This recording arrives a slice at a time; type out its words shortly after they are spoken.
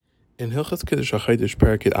In Hilchos Kidush Hachodesh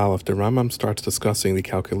Perek Aleph, the Rambam starts discussing the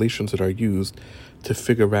calculations that are used to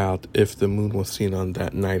figure out if the moon was seen on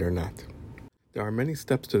that night or not. There are many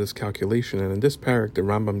steps to this calculation, and in this Perek, the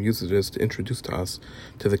Rambam uses this to introduce to us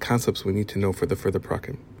to the concepts we need to know for the further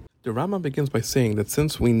prakim. The Rambam begins by saying that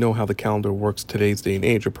since we know how the calendar works today's day and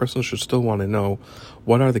age, a person should still want to know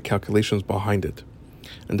what are the calculations behind it.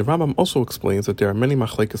 And the Rambam also explains that there are many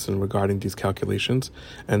machlekes regarding these calculations,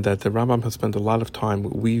 and that the Rambam has spent a lot of time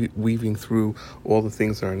weaving through all the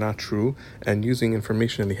things that are not true and using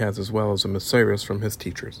information that he has as well as a messiahs from his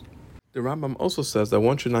teachers. The Rambam also says that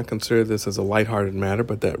one should not consider this as a lighthearted matter,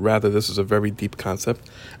 but that rather this is a very deep concept,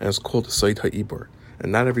 and it's called the Sod HaIbur.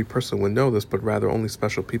 And not every person would know this, but rather only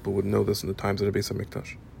special people would know this in the times of the Beis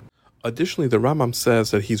HaMikdash. Additionally, the Rambam says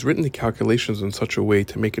that he's written the calculations in such a way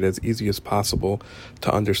to make it as easy as possible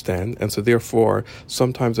to understand, and so therefore,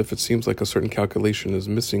 sometimes if it seems like a certain calculation is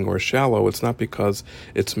missing or shallow, it's not because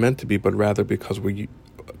it's meant to be, but rather because we're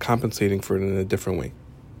compensating for it in a different way.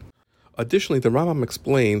 Additionally, the Rambam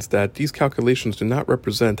explains that these calculations do not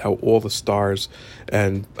represent how all the stars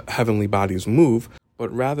and heavenly bodies move,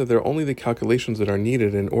 but rather they're only the calculations that are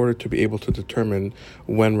needed in order to be able to determine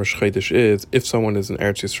when Rosh Chodesh is if someone is in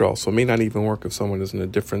Eretz Yisrael. So it may not even work if someone is in a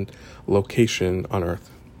different location on Earth.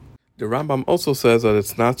 The Rambam also says that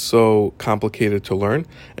it's not so complicated to learn,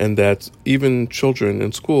 and that even children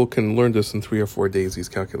in school can learn this in 3 or 4 days, these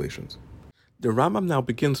calculations. The Rambam now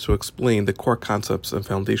begins to explain the core concepts and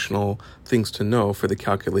foundational things to know for the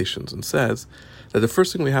calculations, and says that the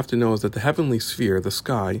first thing we have to know is that the heavenly sphere, the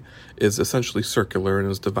sky, is essentially circular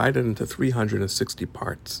and is divided into 360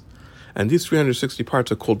 parts. And these 360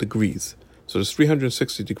 parts are called degrees. So there's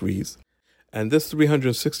 360 degrees. And this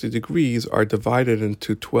 360 degrees are divided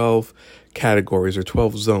into 12 categories or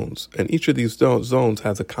 12 zones. And each of these zones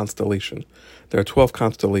has a constellation. There are 12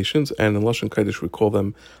 constellations, and in Lashon Kodesh we call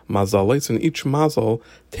them mazalis, and each mazal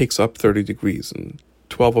takes up 30 degrees. And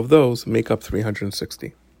 12 of those make up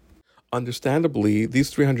 360. Understandably, these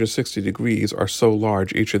 360 degrees are so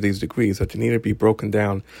large, each of these degrees, that they need to be broken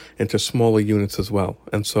down into smaller units as well.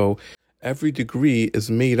 And so every degree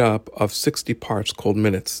is made up of 60 parts called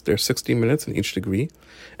minutes. There are 60 minutes in each degree,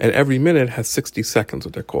 and every minute has 60 seconds,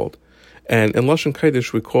 what they're called. And in Lashon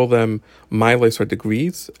Kodesh, we call them miles are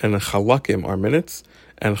degrees, and chalakim are minutes,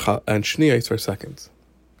 and shniyos are seconds.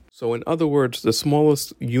 So in other words, the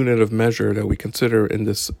smallest unit of measure that we consider in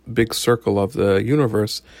this big circle of the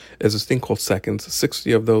universe is this thing called seconds.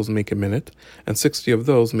 60 of those make a minute, and 60 of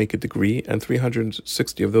those make a degree, and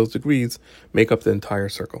 360 of those degrees make up the entire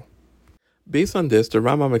circle. Based on this, the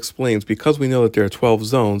Rambam explains, because we know that there are 12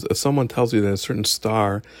 zones, if someone tells you that a certain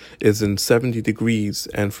star is in 70 degrees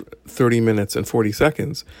and 30 minutes and 40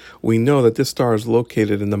 seconds, we know that this star is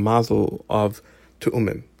located in the mazel of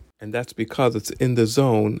Tu'umin. And that's because it's in the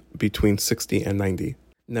zone between 60 and 90.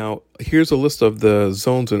 Now, here's a list of the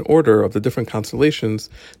zones in order of the different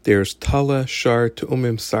constellations. There's Tala, Shar,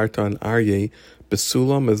 Tu'umim, Sartan, Aryeh,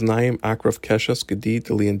 Besulam, Aznaim, Akraf, Keshes, Gedid,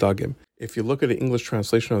 Dali, and Dagim. If you look at the English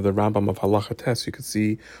translation of the Rambam of Hachodesh, you can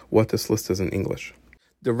see what this list is in English.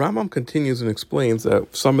 The Rambam continues and explains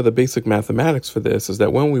that some of the basic mathematics for this is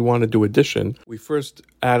that when we want to do addition, we first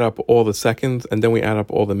add up all the seconds, and then we add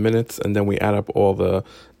up all the minutes, and then we add up all the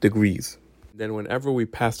degrees. Then whenever we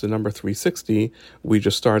pass the number 360, we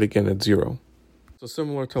just start again at 0. So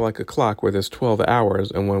similar to like a clock where there's 12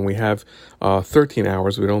 hours, and when we have 13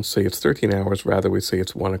 hours, we don't say it's 13 hours, rather we say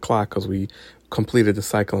it's 1 o'clock because we completed the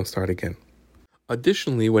cycle and start again.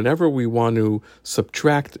 Additionally, whenever we want to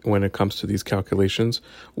subtract when it comes to these calculations,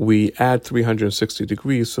 we add 360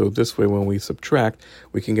 degrees, so this way when we subtract,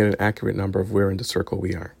 we can get an accurate number of where in the circle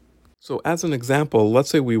we are. So as an example, let's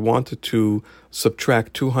say we wanted to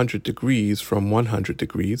subtract 200 degrees from 100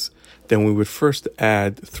 degrees, then we would first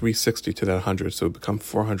add 360 to that 100, so it would become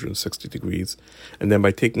 460 degrees. And then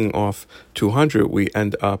by taking off 200, we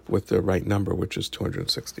end up with the right number, which is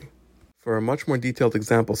 260. For a much more detailed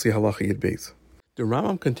example, see Halacha Yud Beis. The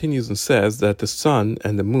Rambam continues and says that the sun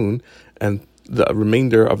and the moon and the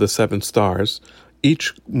remainder of the 7 stars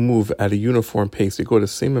each move at a uniform pace. They go the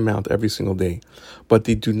same amount every single day, but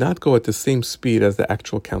they do not go at the same speed as the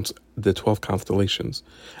actual counts, the 12 constellations.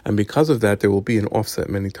 And because of that, there will be an offset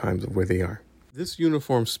many times of where they are. This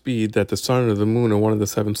uniform speed that the sun or the moon or one of the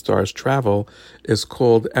 7 stars travel is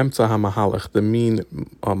called Emtza HaMahalach, the mean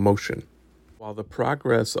motion. While the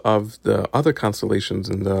progress of the other constellations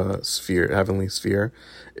in the sphere, heavenly sphere,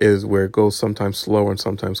 is where it goes sometimes slower and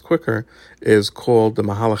sometimes quicker, is called the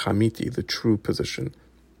Mahalach Hamiti, the true position.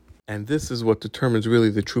 And this is what determines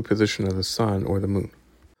really the true position of the sun or the moon.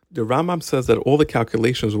 The Rambam says that all the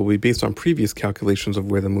calculations will be based on previous calculations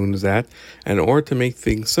of where the moon is at, and in order to make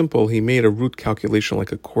things simple, he made a root calculation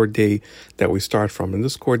like a core day that we start from. And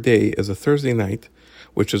this core day is a Thursday night,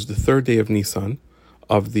 which is the third day of Nisan,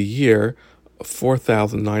 of the year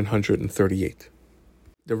 4938.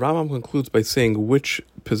 The Rambam concludes by saying which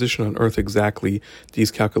position on Earth exactly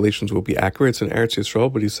these calculations will be accurate. It's in Eretz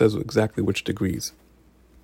Yisrael, but he says exactly which degrees.